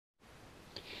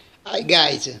Hi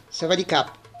guys, Savadikap,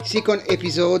 second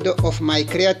episode of my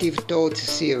Creative Toughts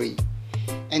series,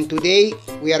 and today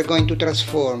we are going to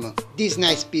transform this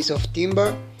nice piece of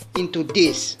timber into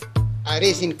this, a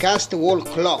Resin Cast Wall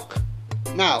Clock.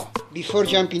 Now, before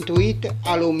jumping into it,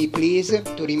 allow me please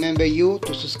to remember you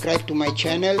to subscribe to my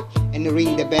channel and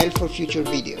ring the bell for future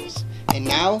videos. And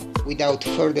now, without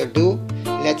further ado,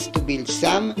 let's to build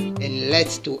some and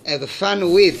let's to have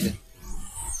fun with.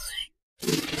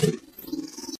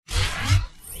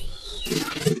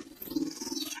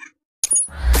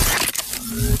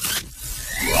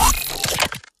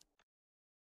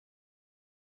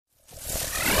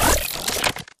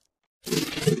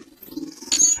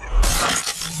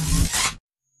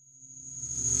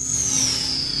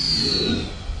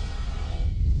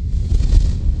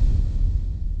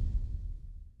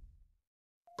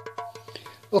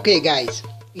 Okay guys,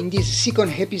 in this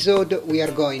second episode we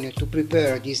are going to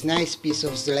prepare this nice piece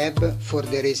of slab for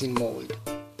the resin mold.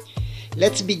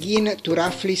 Let's begin to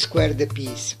roughly square the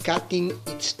piece, cutting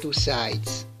its two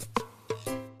sides.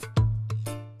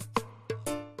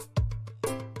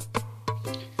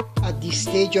 At this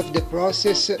stage of the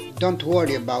process, don't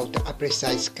worry about a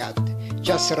precise cut,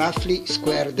 just roughly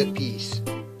square the piece.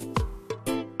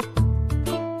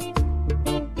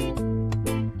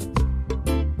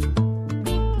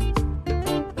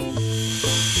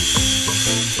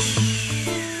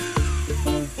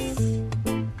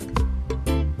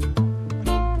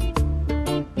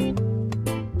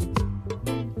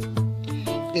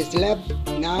 The slab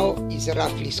now is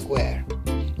roughly square.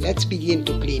 Let's begin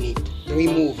to clean it.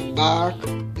 Remove bark,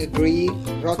 debris,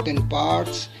 rotten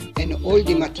parts and all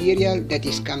the material that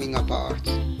is coming apart.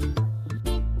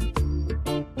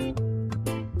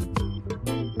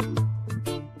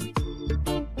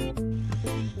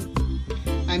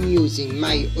 I'm using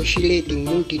my oscillating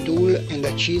multi-tool and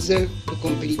a chisel to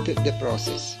complete the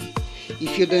process.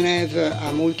 If you don't have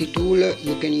a multi-tool,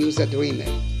 you can use a trimmer.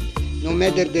 No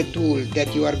matter the tool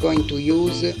that you are going to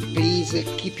use, please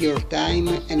keep your time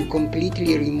and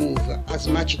completely remove as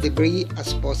much debris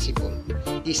as possible.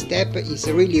 This step is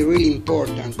really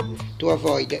important to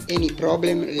avoid any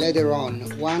problem later on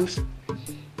once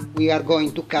we are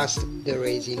going to cast the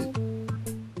resin.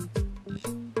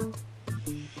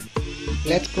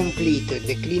 Let's complete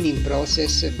the cleaning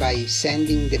process by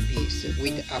sanding the piece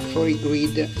with a 40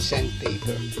 grit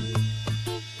sandpaper.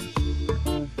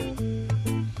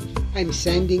 I'm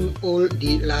sanding all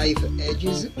the live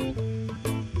edges.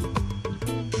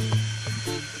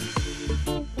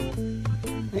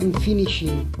 I'm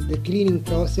finishing the cleaning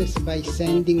process by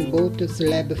sanding both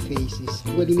slab faces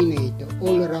to eliminate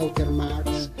all router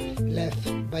marks left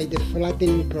by the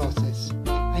flattening process.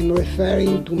 I'm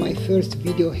referring to my first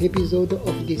video episode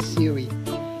of this series.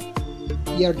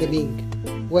 Here the link,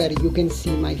 where you can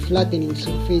see my flattening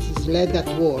surface sled at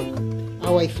work.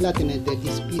 How I flattened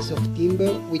this piece of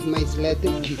timber with my sled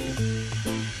jig.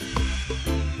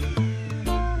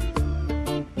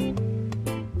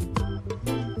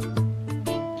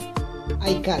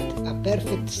 I cut a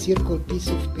perfect circle piece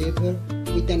of paper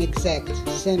with an exact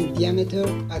same diameter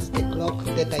as the clock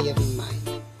that I have in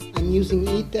mind. I'm using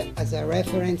it as a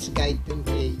reference guide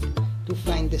template to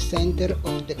find the center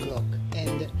of the clock,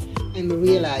 and I'm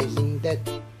realizing that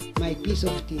my piece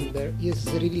of timber is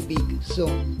really big, so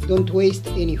don't waste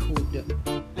any wood.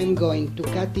 I'm going to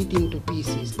cut it into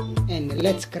pieces and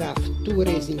let's craft two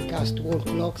resin cast wall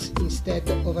clocks instead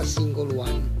of a single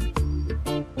one.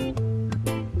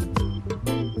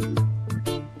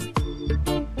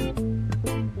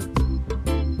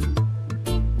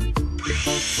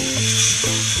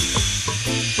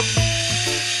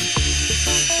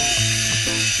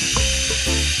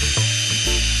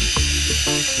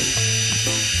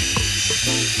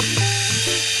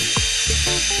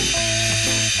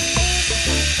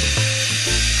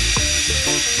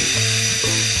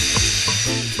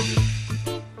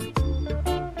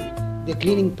 The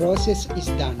cleaning process is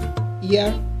done.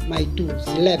 Here my two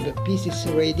slab pieces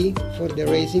ready for the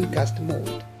resin cast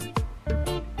mold.